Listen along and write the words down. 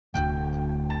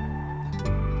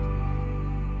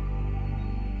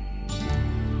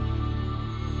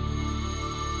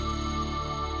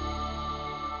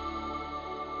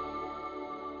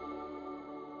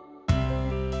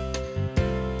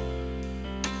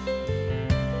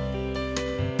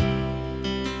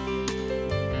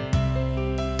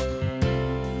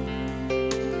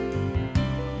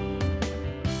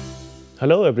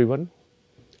Hello everyone.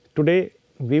 Today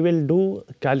we will do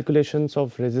calculations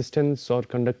of resistance or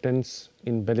conductance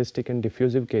in ballistic and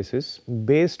diffusive cases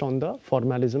based on the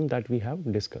formalism that we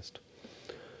have discussed.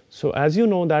 So as you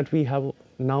know that we have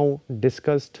now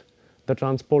discussed the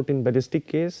transport in ballistic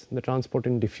case, the transport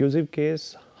in diffusive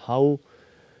case, how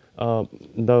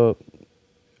the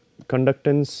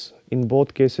conductance in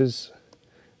both cases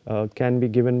can be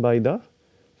given by the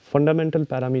fundamental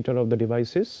parameter of the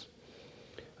devices.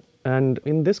 And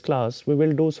in this class we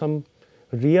will do some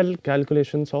real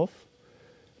calculations of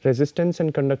resistance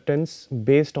and conductance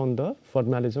based on the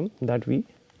formalism that we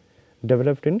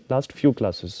developed in last few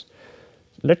classes.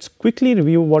 Let us quickly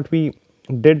review what we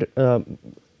did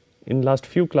in last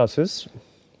few classes.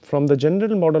 From the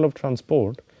general model of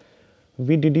transport,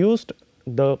 we deduced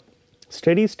the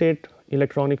steady state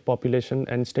electronic population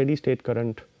and steady state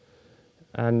current,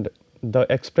 and the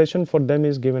expression for them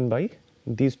is given by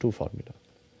these two formula.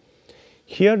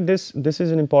 Here this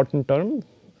is an important term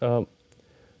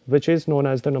which is known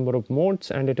as the number of modes,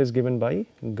 and it is given by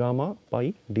gamma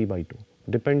pi d by 2,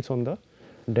 depends on the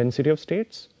density of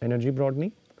states, energy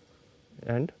broadening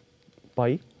and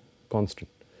pi constant.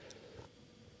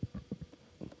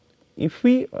 If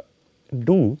we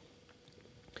do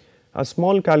a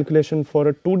small calculation for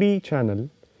a 2D channel,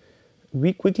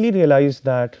 we quickly realize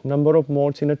that number of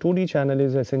modes in a 2D channel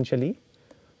is essentially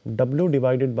W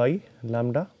divided by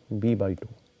lambda b by 2,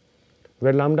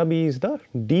 where lambda b is the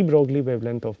de Broglie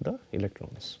wavelength of the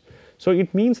electrons. So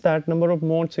it means that number of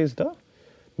modes is the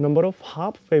number of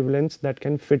half wavelengths that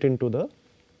can fit into the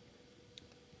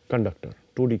conductor,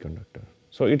 2D conductor.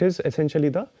 So it is essentially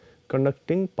the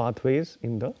conducting pathways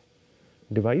in the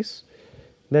device.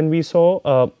 Then we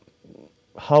saw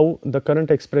how the current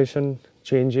expression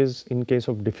changes in case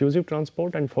of diffusive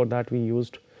transport, and for that we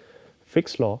used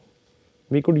Fick's law.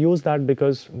 We could use that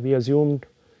because we assumed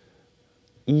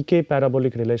EK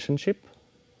parabolic relationship,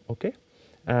 okay,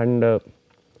 and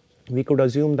we could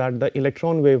assume that the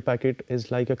electron wave packet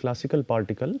is like a classical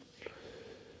particle.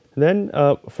 Then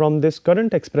from this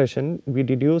current expression we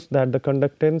deduced that the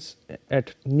conductance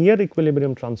at near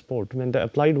equilibrium transport, when the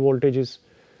applied voltage is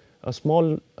a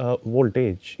small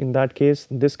voltage, in that case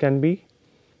this can be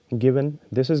given,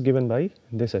 this is given by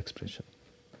this expression.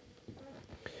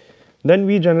 Then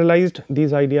we generalized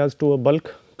these ideas to a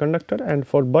bulk conductor, and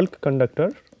for bulk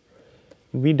conductor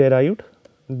we derived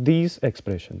these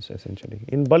expressions essentially.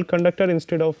 In bulk conductor,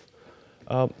 instead of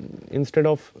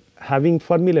having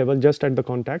Fermi level just at the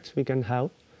contacts, we can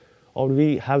have, or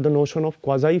we have the notion of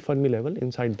quasi Fermi level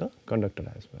inside the conductor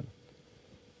as well,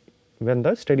 when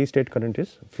the steady state current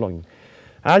is flowing.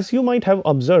 As you might have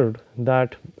observed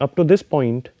that up to this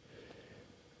point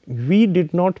we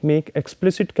did not make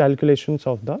explicit calculations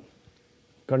of the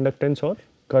conductance or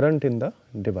current in the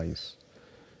device.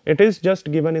 It is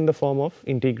just given in the form of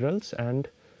integrals and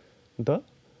the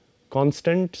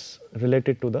constants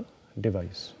related to the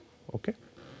device. Okay.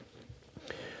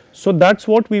 So that is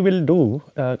what we will do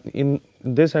in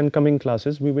this and coming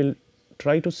classes. We will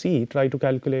try to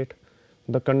calculate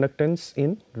the conductance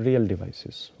in real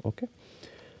devices. Okay.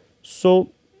 So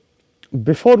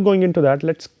before going into that,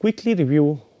 let us quickly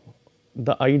review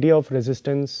the idea of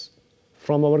resistance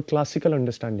from our classical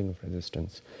understanding of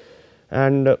resistance.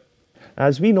 And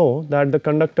as we know that the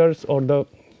conductors or the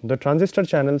transistor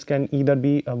channels can either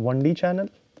be a 1D channel,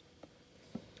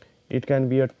 it can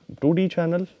be a 2D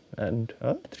channel and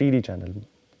a 3D channel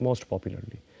most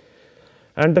popularly.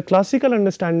 And the classical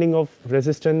understanding of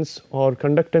resistance or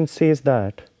conductance says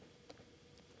that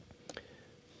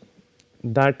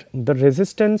the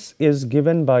resistance is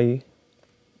given by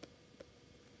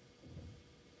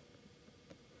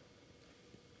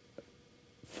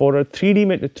for a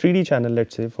 3D channel, let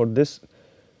us say, for this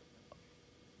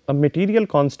a material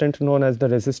constant known as the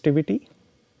resistivity,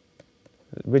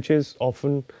 which is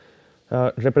often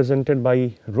represented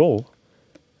by rho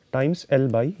times L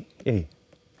by A.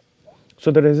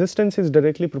 So the resistance is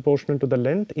directly proportional to the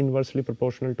length, inversely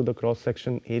proportional to the cross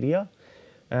section area,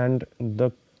 and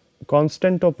the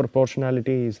constant of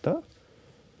proportionality is the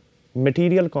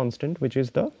material constant, which is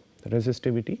the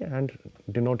resistivity and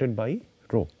denoted by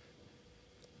rho.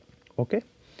 Okay.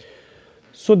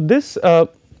 So this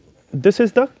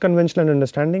is the conventional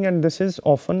understanding, and this is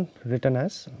often written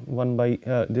as 1 by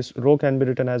this rho can be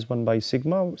written as 1 by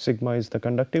sigma. Sigma is the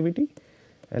conductivity,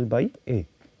 L by A,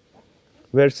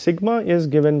 where sigma is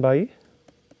given by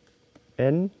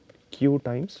n q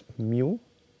times mu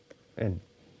n.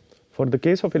 For the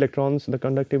case of electrons, the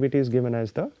conductivity is given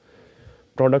as the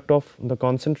product of the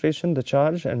concentration, the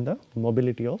charge and the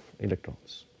mobility of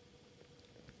electrons.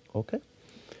 Okay.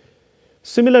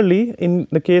 Similarly, in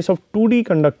the case of 2D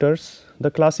conductors,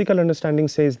 the classical understanding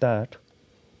says that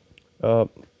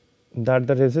that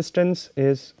the resistance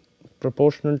is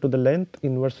proportional to the length,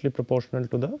 inversely proportional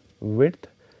to the width,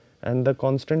 and the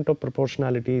constant of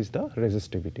proportionality is the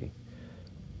resistivity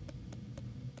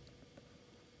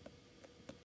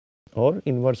or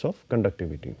inverse of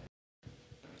conductivity.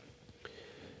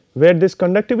 Where this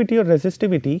conductivity or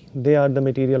resistivity, they are the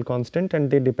material constant and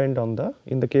they depend on the,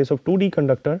 in the case of 2D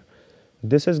conductor,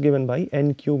 this is given by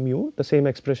NQ mu, the same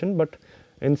expression, but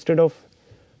instead of,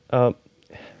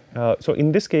 so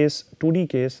in this case, 2D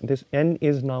case, this N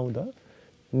is now the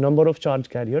number of charge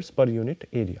carriers per unit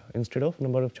area instead of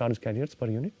number of charge carriers per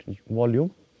unit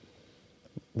volume,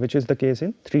 which is the case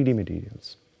in 3D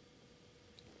materials.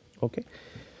 Okay.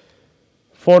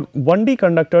 For 1D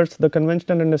conductors, the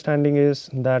conventional understanding is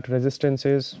that resistance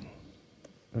is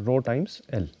rho times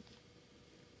L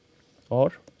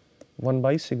or 1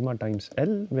 by sigma times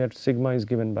L, where sigma is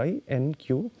given by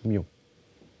NQ mu.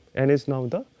 N is now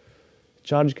the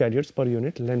charge carriers per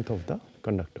unit length of the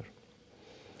conductor.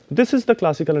 This is the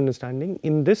classical understanding.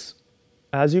 In this,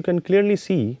 as you can clearly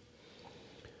see,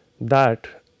 that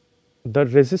the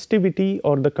resistivity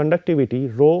or the conductivity,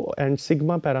 rho and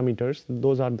sigma parameters,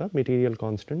 those are the material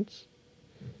constants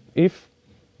if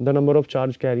the number of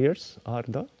charge carriers are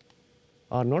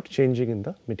not changing in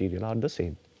the material, are the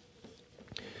same.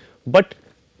 But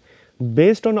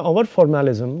based on our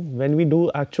formalism, when we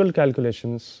do actual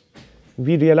calculations,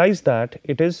 we realize that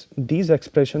these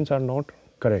expressions are not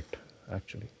correct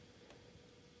actually.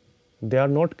 They are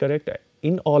not correct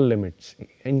in all limits.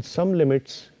 In some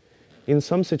limits, in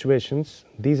some situations,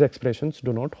 these expressions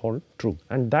do not hold true,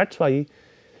 and that is why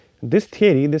this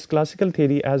theory, this classical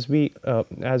theory, as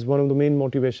one of the main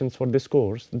motivations for this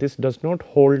course, this does not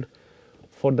hold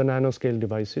for the nanoscale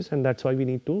devices, and that is why we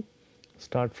need to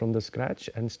start from the scratch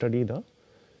and study the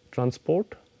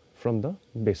transport from the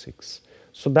basics.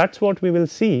 So that is what we will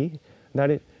see,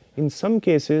 that in some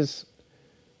cases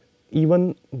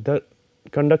even the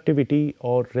conductivity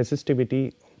or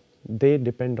resistivity, they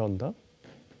depend on the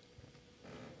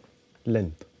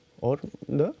length or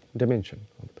the dimension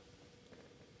of the,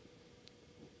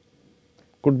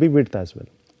 could be width as well.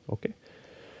 Okay.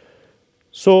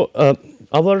 So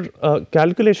our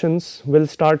calculations will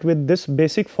start with this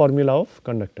basic formula of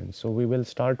conductance. So we will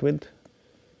start with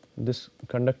this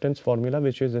conductance formula,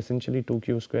 which is essentially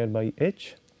 2q square by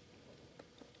h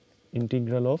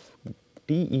integral of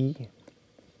dE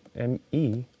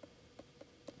me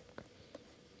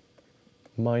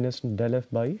minus del f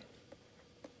by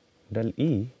del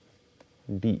E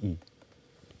dE.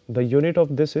 The unit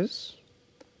of this is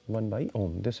 1 by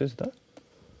ohm. This is the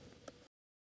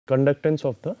conductance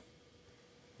of the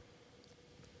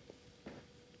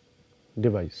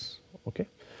device. Okay.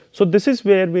 So this is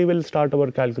where we will start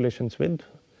our calculations with,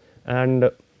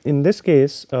 and in this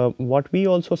case what we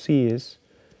also see is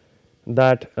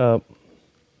that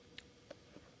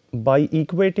by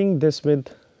equating this with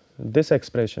this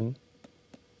expression,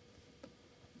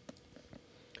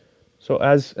 so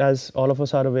as all of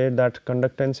us are aware that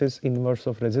conductance is inverse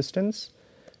of resistance,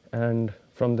 and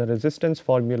from the resistance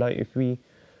formula, if we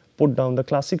put down the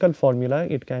classical formula,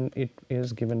 it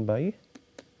is given by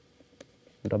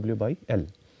W by L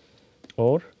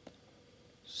or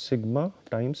sigma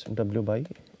times W by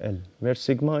L, where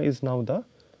sigma is now the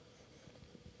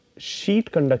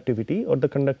sheet conductivity or the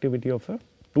conductivity of a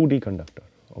 2D conductor.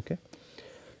 Okay.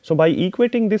 So by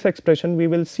equating this expression, we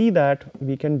will see that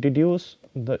we can deduce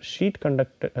the sheet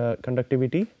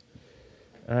conductivity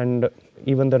and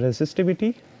even the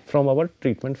resistivity from our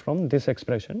treatment from this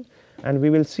expression, and we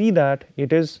will see that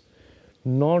it is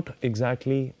not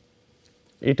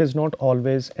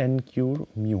always NQ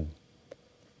mu.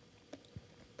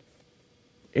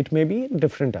 It may be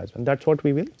different as well. That is what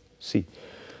we will see.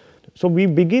 So we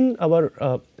begin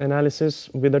our analysis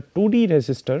with a 2D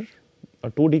resistor, a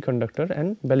 2D conductor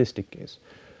and ballistic case.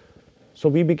 So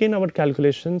we begin our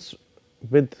calculations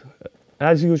with,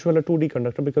 as usual, a 2D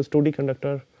conductor, because 2D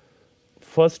conductor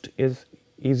first is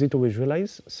easy to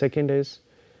visualize, second is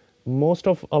most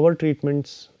of our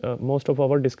treatments, most of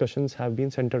our discussions have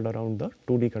been centered around the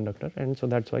 2D conductor, and so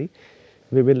that is why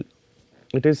we will,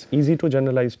 it is easy to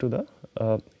generalize to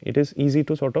the, it is easy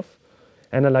to sort of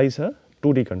analyze a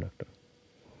 2D conductor.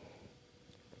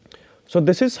 So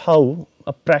this is how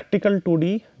a practical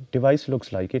 2D device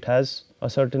looks like. It has a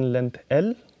certain length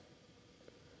L,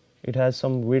 it has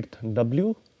some width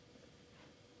W.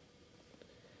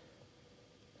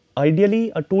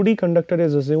 Ideally, a 2D conductor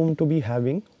is assumed to be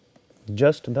having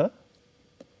just the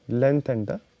length and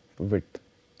the width.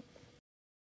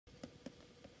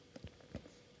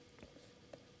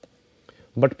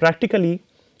 but practically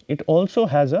it also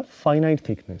has a finite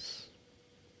thickness.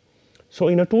 So,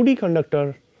 in a 2D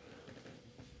conductor,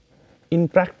 in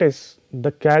practice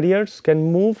the carriers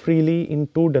can move freely in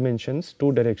two dimensions,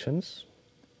 two directions,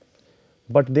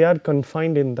 but they are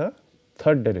confined in the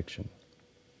third direction.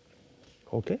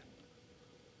 Okay.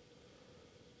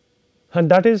 And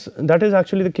that is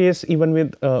actually the case even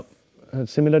with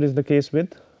similar is the case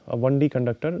with a 1D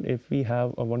conductor. If we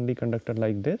have a 1D conductor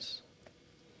like this,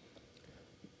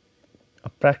 a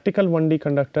practical 1D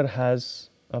conductor has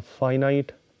a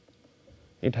finite,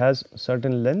 it has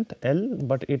certain length L,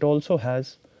 but it also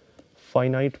has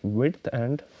finite width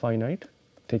and finite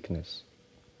thickness.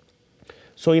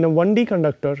 So, in a 1D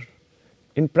conductor,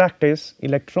 in practice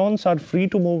electrons are free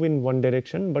to move in one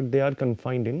direction, but they are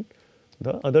confined in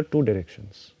the other two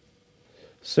directions.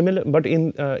 Similar, but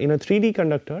in a 3D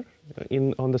conductor,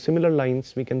 on the similar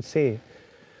lines we can say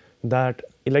that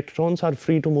electrons are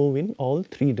free to move in all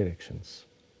three directions.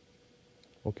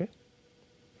 Okay.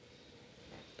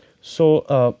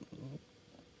 So,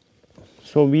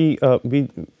 we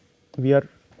are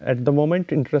at the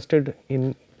moment interested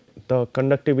in the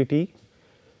conductivity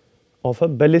of a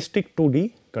ballistic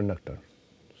 2D conductor.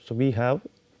 So, we have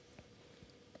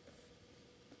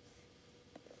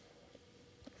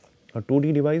a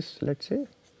 2D device, let us say,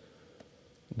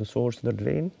 the source, the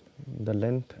drain, the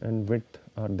length and width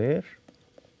are there,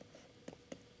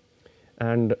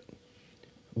 and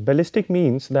ballistic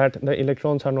means that the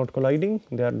electrons are not colliding,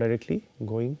 they are directly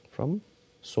going from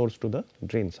source to the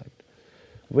drain side,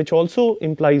 which also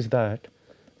implies that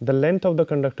the length of the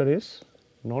conductor is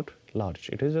not large,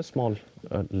 it is a small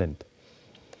length.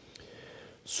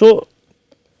 So,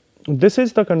 this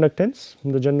is the conductance,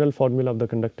 the general formula of the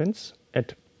conductance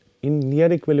at in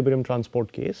near equilibrium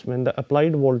transport case when the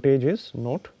applied voltage is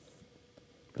not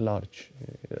large,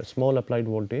 a small applied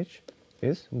voltage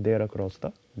is there across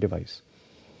the device.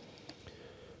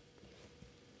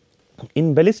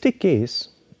 In ballistic case,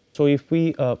 so if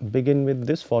we begin with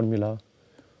this formula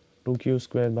 2q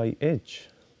square by h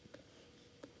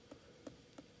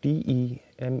Te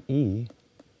me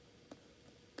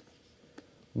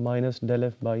minus del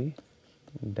f by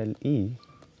del E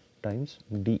times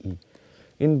dE.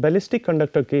 In ballistic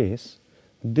conductor case,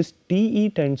 this Te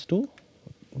tends to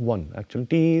 1, actually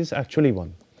T is actually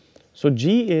 1. So,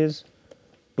 G is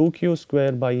 2q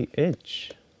square by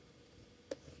h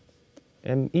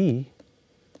me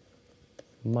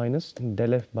minus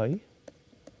del f by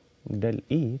del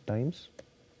E times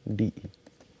dE.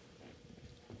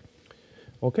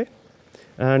 Okay.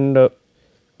 And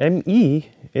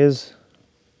me is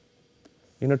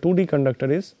in a 2D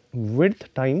conductor is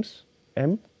width times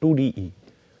m2de,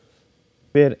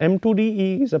 where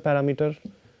m2de is a parameter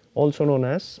also known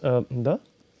as the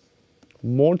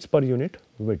modes per unit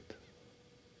width,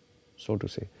 so to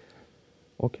say.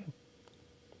 Okay.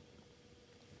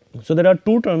 So, there are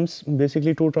two terms,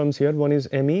 basically two terms here, one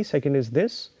is me, second is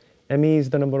this. Me is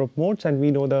the number of modes and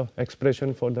we know the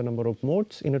expression for the number of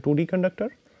modes in a 2D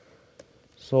conductor.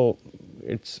 So,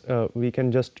 it's we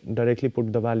can just directly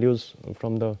put the values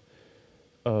from the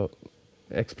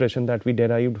expression that we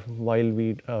derived while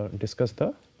we discussed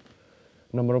the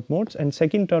number of modes, and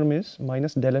second term is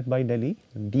minus del f by del E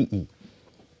dE.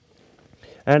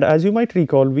 And as you might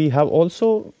recall, we have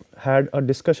also had a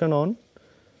discussion on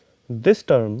this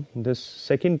term, this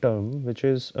second term, which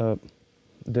is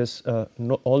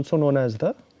also known as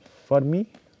the Fermi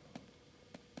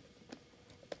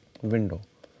window.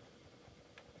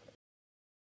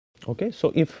 Okay.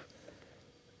 So, if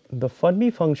the Fermi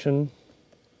function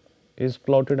is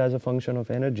plotted as a function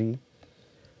of energy,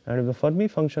 and if the Fermi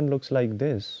function looks like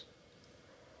this,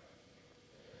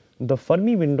 the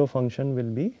Fermi window function will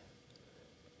be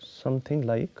something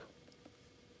like,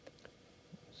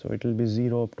 so it will be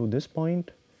 0 up to this point,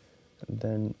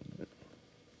 then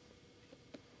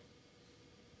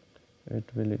it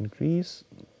will increase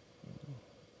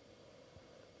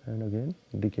and again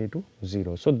decay to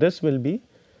 0. So, this will be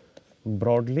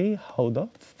broadly how the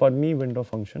Fermi window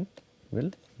function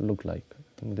will look like,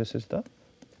 and this is the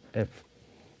f.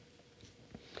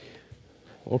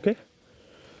 Okay.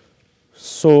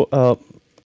 So,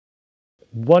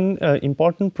 one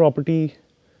important property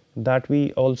that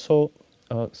we also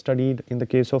studied in the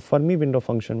case of Fermi window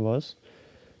function was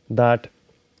that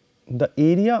the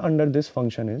area under this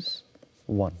function is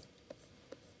 1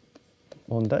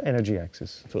 on the energy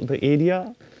axis. So, the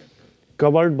area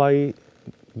covered by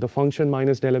the function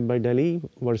minus del f by del E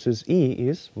versus E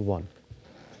is 1,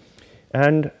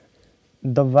 and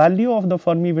the value of the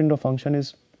Fermi window function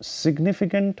is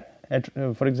significant at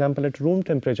for example, at room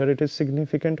temperature it is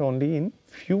significant only in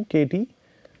few kT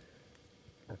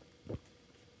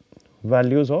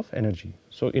values of energy.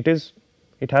 So,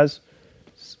 it has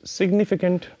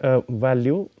significant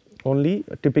value only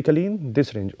typically in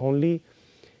this range, only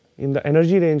in the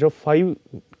energy range of 5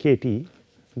 kT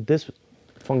this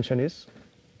function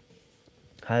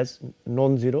has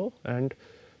non-zero and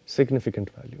significant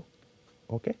value.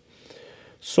 Okay.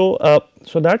 So,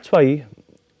 so that is why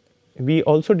we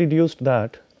also deduced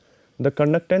that the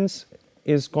conductance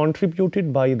is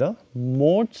contributed by the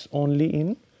modes only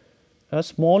in a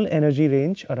small energy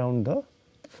range around the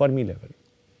Fermi level.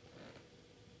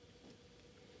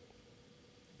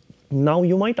 Now,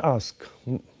 you might ask,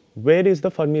 where is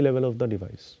the Fermi level of the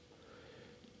device?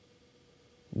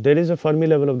 There is a Fermi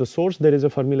level of the source, there is a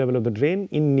Fermi level of the drain.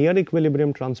 In near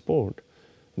equilibrium transport,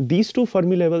 these two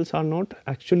Fermi levels are not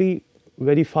actually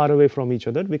very far away from each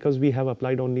other, because we have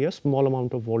applied only a small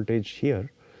amount of voltage here.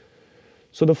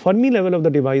 So, the Fermi level of the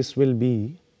device will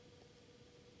be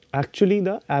actually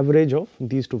the average of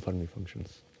these two Fermi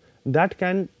functions. That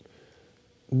can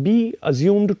be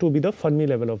assumed to be the Fermi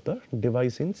level of the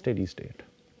device in steady state,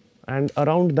 and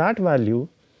around that value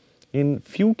in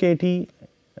few kT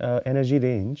energy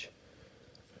range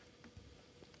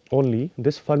only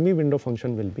this Fermi window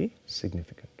function will be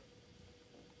significant.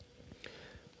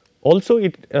 Also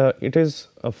it is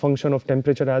a function of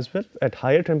temperature as well. At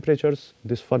higher temperatures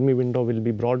this Fermi window will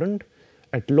be broadened,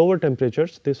 at lower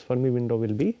temperatures this Fermi window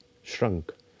will be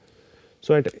shrunk.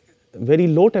 So, at very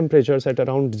low temperatures at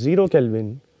around 0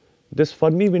 Kelvin this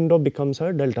Fermi window becomes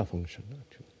a delta function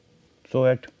actually. So,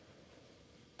 at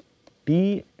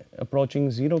T approaching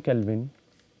 0 Kelvin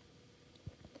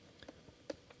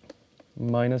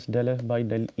minus del F by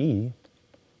del E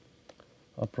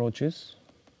approaches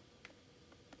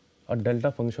a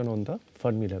delta function on the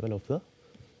Fermi level of the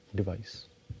device.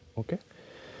 Okay.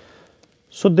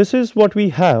 So, this is what we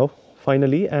have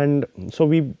finally, and so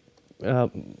we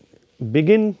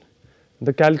begin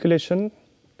the calculation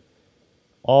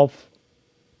of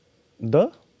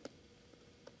the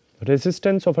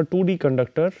resistance of a 2D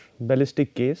conductor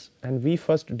ballistic case, and we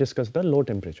first discuss the low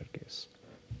temperature case.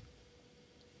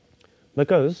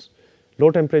 Because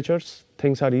low temperatures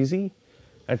things are easy.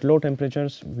 At low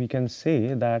temperatures we can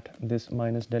say that this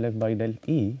minus del F by del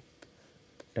E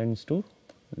tends to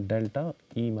delta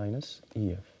E minus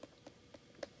EF.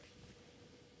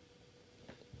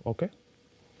 Okay.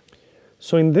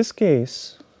 So, in this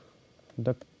case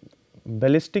the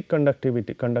ballistic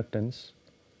conductance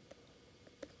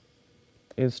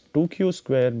is 2q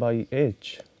square by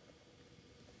h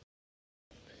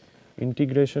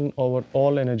integration over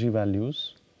all energy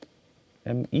values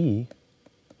ME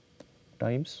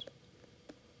times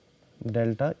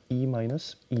delta E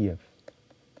minus EF.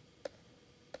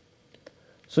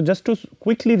 So, just to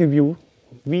quickly review,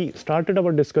 we started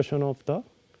our discussion of the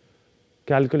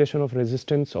calculation of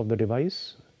resistance of the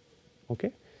device.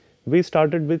 Okay. We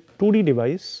started with 2D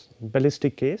device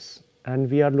ballistic case, and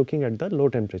we are looking at the low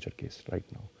temperature case right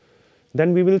now.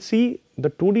 Then we will see the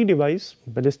 2D device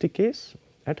ballistic case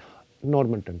at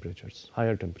normal temperatures,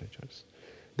 higher temperatures.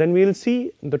 Then we will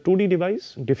see the 2D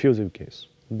device diffusive case,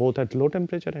 both at low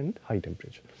temperature and high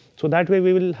temperature. So, that way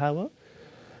we will have a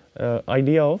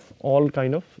idea of all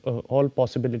kind of all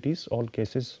possibilities, all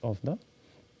cases of the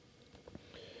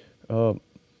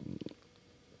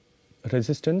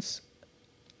resistance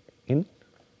in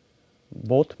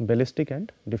both ballistic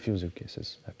and diffusive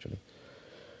cases actually.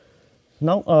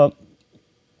 Now,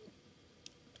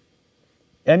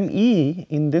 ME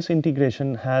in this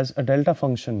integration has a delta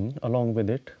function along with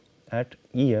it at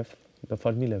EF, the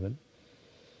Fermi level.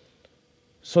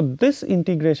 So, this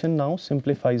integration now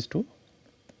simplifies to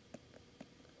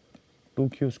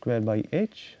 2q square by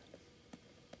h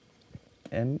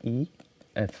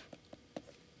MEF,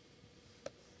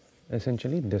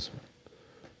 essentially this one.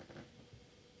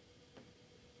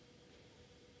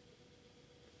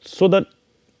 So, the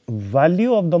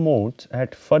value of the modes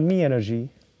at Fermi energy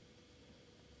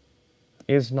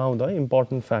is now the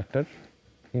important factor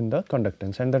in the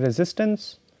conductance, and the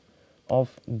resistance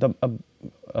of the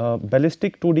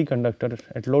ballistic 2D conductor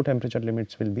at low temperature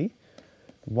limits will be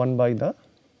 1 by the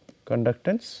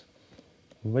conductance,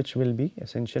 which will be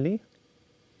essentially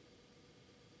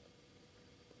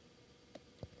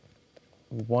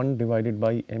 1 divided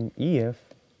by MEF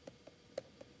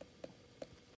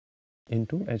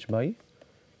into h by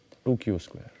 2q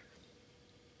square.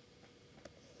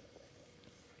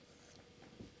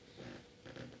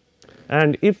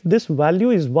 And if this value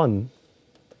is 1,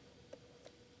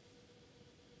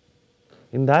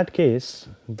 in that case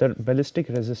the ballistic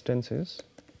resistance is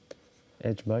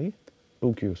h by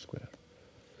 2q square.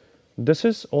 This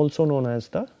is also known as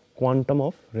the quantum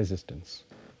of resistance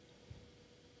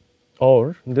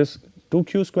or this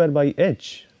 2q square by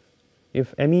h,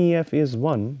 if MEF is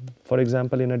 1, for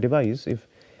example in a device, if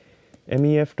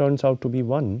MEF turns out to be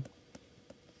 1,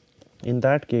 in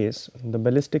that case the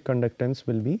ballistic conductance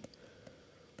will be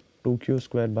 2q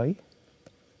square by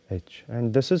h,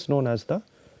 and this is known as the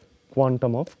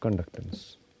quantum of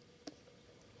conductance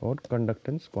or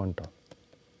conductance quanta.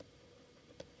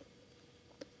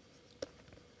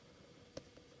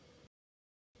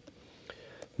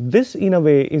 This in a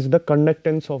way is the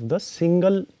conductance of the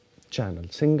single channel,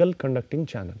 single conducting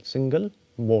channel, single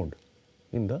mode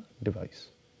in the device,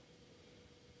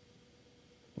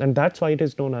 and that is why it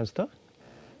is known as the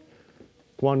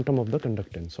quantum of the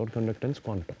conductance or conductance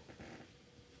quantum.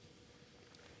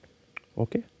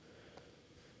 Okay.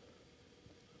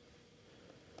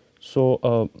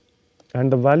 So,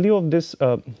 and the value of this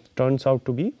turns out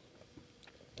to be,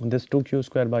 this 2q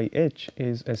square by h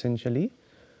is essentially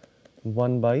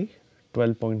 1 by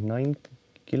 12.9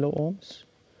 kilo ohms.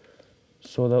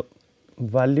 So, the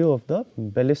value of the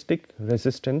ballistic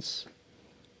resistance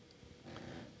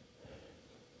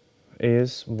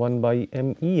is 1 by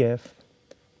MEF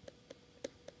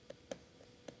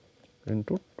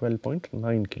into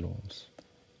 12.9 kilo ohms.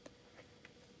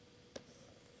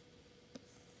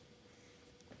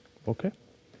 Okay.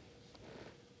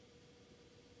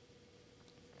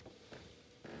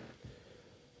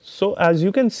 So, as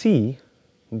you can see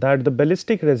that the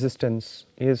ballistic resistance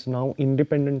is now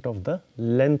independent of the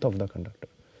length of the conductor.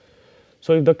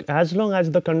 So, if as long as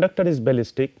the conductor is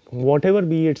ballistic, whatever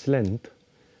be its length,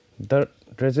 the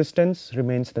resistance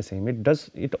remains the same.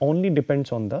 It only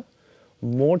depends on the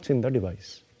modes in the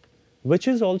device, which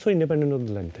is also independent of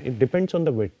the length. It depends on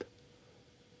the width.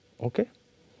 Okay.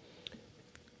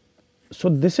 So,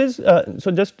 this is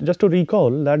so just to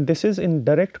recall that this is in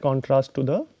direct contrast to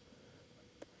the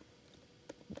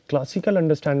classical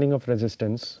understanding of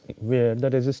resistance, where the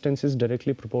resistance is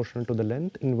directly proportional to the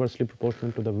length, inversely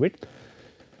proportional to the width,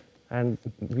 and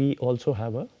we also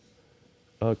have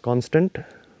a constant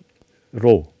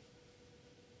rho.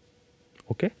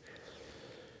 Okay.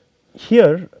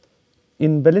 Here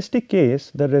in ballistic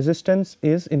case, the resistance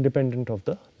is independent of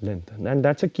the length, and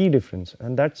that is a key difference,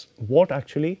 and that is what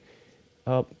actually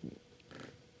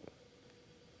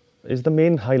is the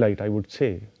main highlight, I would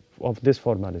say, of this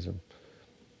formalism.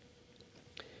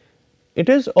 It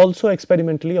is also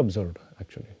experimentally observed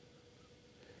actually.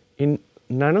 In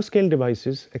nanoscale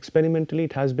devices, experimentally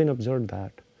it has been observed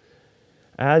that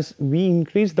as we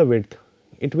increase the width,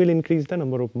 it will increase the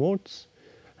number of modes,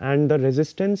 and the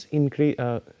resistance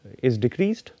is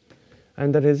decreased,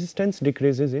 and the resistance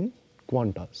decreases in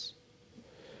quantas.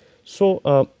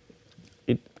 So,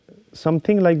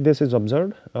 something like this is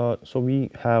observed. So, we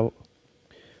have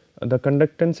the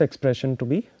conductance expression to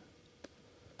be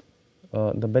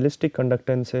the ballistic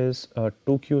conductance is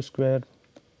 2q square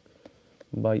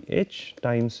by h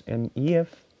times MEF,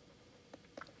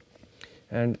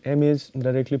 and m is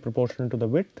directly proportional to the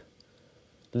width,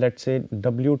 let us say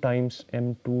w times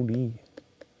m2d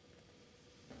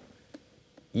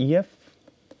EF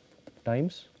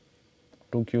times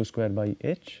 2q square by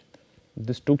h.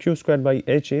 This 2q square by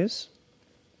h is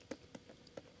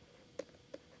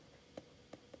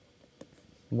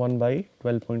 1 by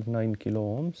 12.9 kilo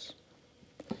ohms,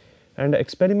 and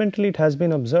experimentally it has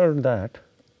been observed that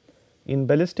in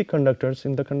ballistic conductors,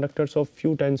 in the conductors of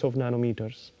few tens of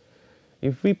nanometers,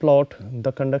 if we plot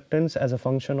the conductance as a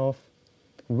function of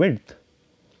width,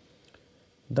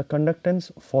 the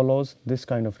conductance follows this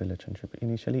kind of relationship.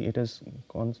 Initially it is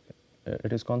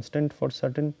constant for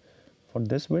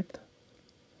this width,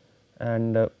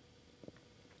 and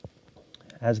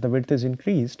as the width is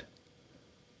increased,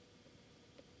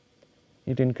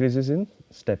 it increases in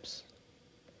steps.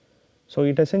 So,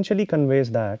 it essentially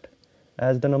conveys that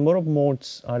as the number of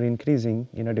modes are increasing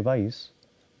in a device,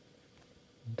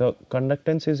 the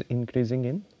conductance is increasing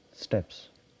in steps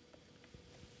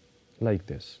like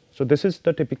this. So, this is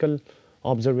the typical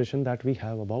observation that we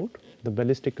have about the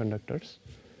ballistic conductors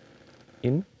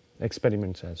in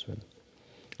experiments as well.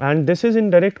 And this is in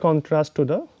direct contrast to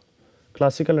the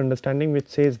classical understanding, which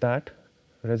says that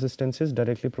resistance is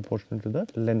directly proportional to the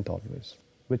length always,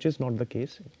 which is not the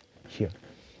case here.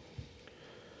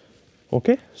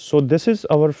 Okay. So, this is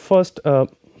our first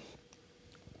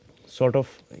sort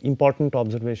of important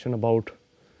observation about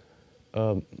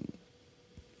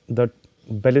the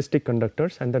ballistic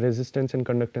conductors and the resistance and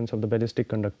conductance of the ballistic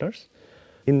conductors.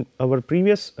 In our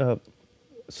previous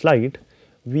slide,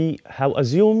 we have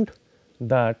assumed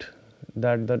that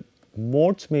the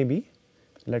modes may be,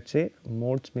 let us say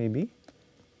modes may be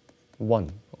 1,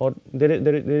 or there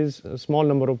is a small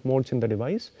number of modes in the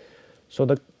device. So,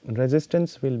 the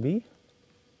resistance will be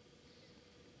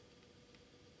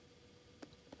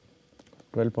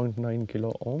 12.9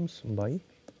 kilo ohms by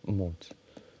modes.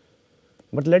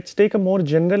 But let us take a more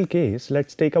general case, let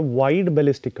us take a wide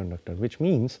ballistic conductor, which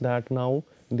means that now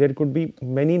there could be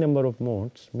many number of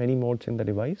modes, many modes in the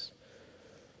device,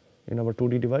 in our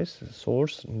 2D device,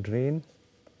 source, drain,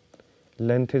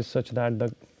 length is such that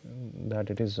that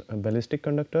it is a ballistic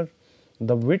conductor,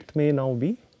 the width may now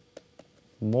be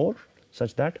more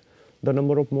such that the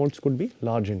number of modes could be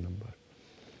large in number.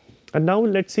 And now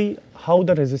let us see how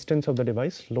the resistance of the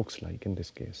device looks like in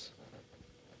this case.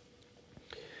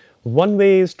 One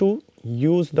way is to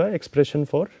use the expression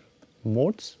for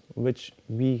modes, which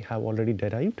we have already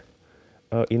derived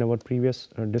in our previous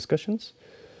discussions.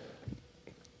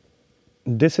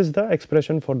 This is the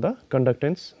expression for the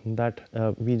conductance that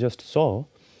we just saw,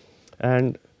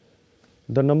 and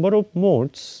the number of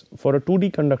modes for a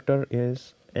 2D conductor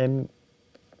is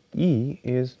ME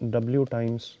is W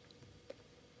times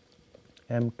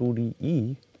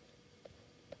M2DE,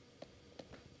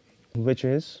 which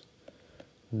is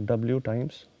W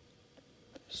times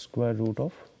square root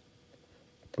of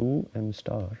 2 m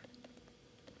star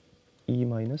E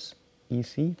minus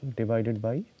EC divided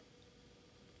by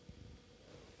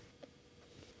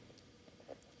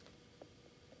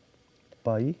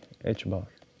pi h bar.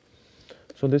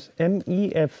 So, this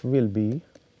MEF will be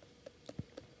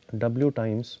W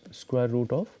times square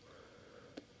root of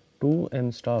 2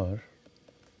 m star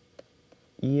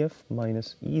EF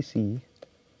minus EC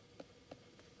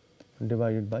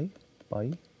divided by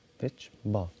pi h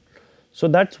bar. So,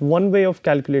 that is one way of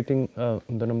calculating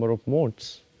the number of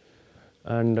modes,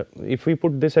 and if we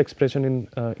put this expression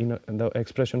in the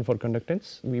expression for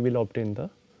conductance, we will obtain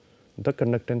the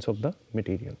conductance of the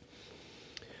material.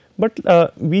 But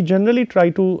we generally try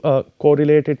to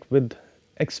correlate it with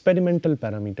experimental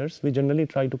parameters. We generally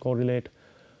try to correlate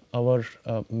our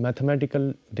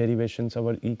mathematical derivations,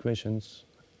 our equations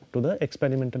to the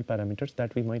experimental parameters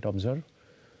that we might observe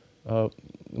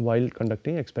while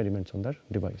conducting experiments on the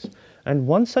device. And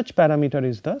one such parameter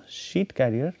is the sheet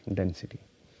carrier density.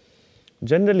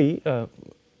 Generally,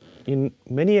 in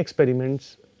many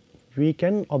experiments, we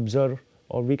can observe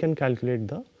or we can calculate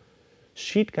the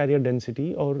sheet carrier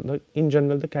density, or in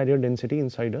general the carrier density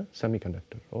inside a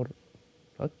semiconductor or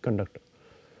a conductor.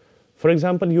 For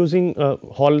example, using a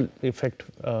Hall effect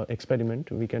experiment,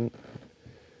 we can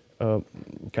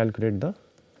calculate the,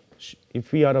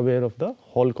 if we are aware of the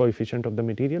Hall coefficient of the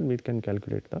material, we can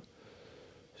calculate the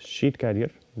sheet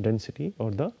carrier density or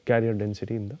the carrier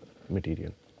density in the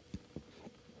material.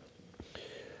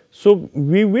 So,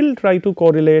 we will try to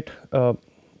correlate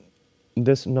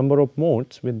this number of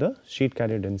modes with the sheet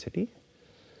carrier density,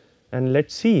 and let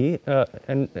us see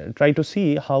and try to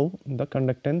see how the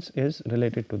conductance is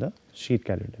related to the sheet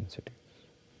carrier density.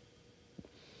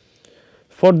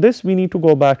 For this, we need to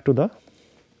go back to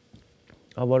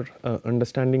our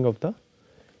understanding of the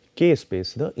K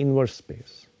space, the inverse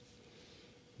space,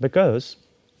 because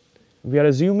we are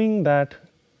assuming that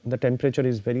the temperature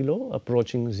is very low,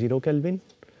 approaching 0 Kelvin,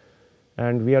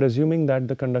 and we are assuming that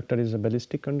the conductor is a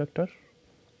ballistic conductor,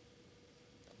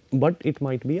 but it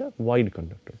might be a wide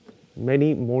conductor.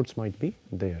 Many modes might be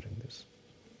there in this.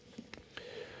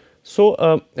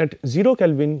 So, at 0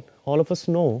 Kelvin, all of us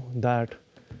know that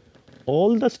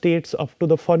all the states up to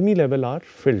the Fermi level are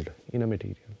filled in a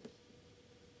material,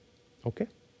 okay,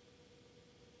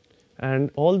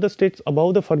 and all the states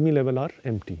above the Fermi level are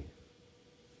empty.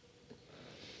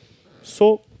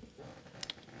 So,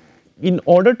 in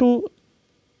order to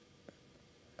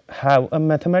have a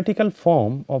mathematical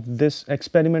form of this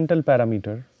experimental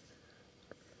parameter,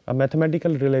 a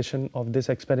mathematical relation of this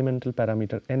experimental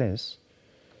parameter Ns,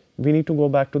 we need to go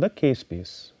back to the K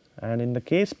space, and in the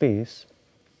K space,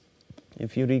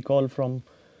 if you recall from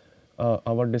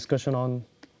our discussion on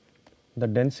the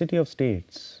density of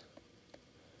states,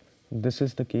 this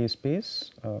is the K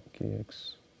space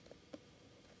Kx.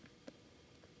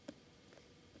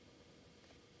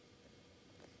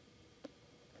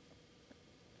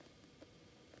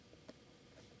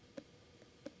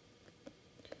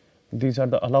 These are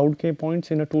the allowed K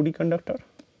points in a 2D conductor.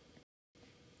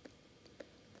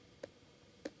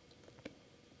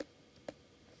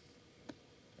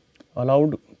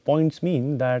 Allowed points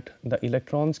mean that the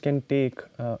electrons can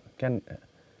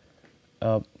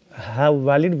have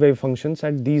valid wave functions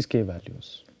at these K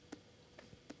values.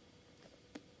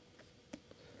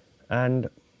 And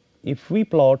if we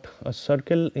plot a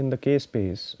circle in the K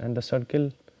space and the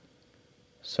circle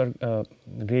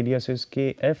radius is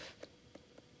Kf,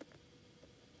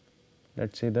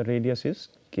 let us say the radius is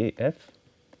Kf,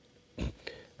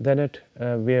 then at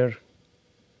where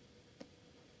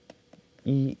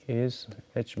E is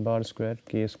h bar square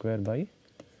k square by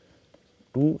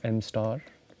 2 m star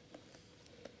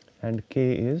and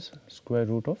k is square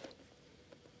root of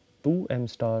 2 m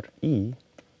star E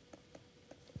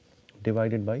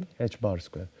divided by h bar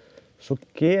square. So,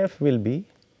 kf will be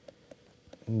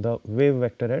the wave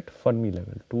vector at Fermi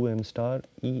level 2 m star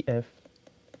EF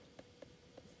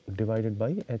divided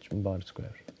by h bar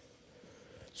square.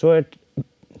 So, at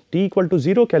t equal to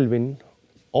 0 Kelvin,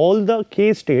 all the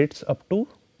k states up to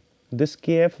this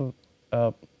kf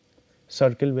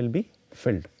circle will be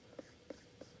filled,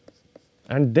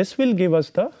 and this will give us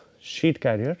the sheet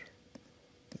carrier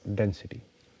density.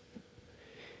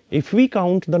 If we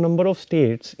count the number of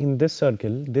states in this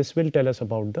circle, this will tell us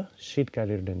about the sheet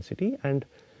carrier density, and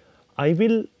I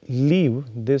will leave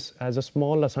this as a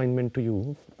small assignment to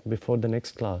you before the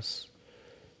next class.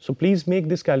 So, please make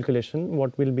this calculation,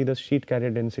 what will be the sheet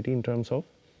carrier density in terms of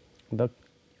the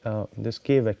this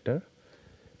k vector,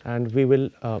 and we will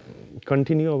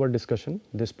continue our discussion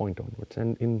this point onwards,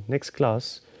 and in next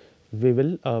class we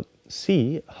will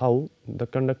see how the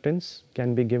conductance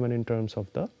can be given in terms of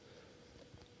the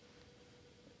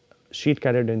sheet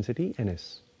carrier density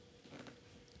Ns.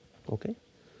 Okay.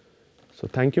 So,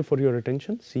 thank you for your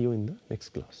attention. See you in the next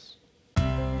class.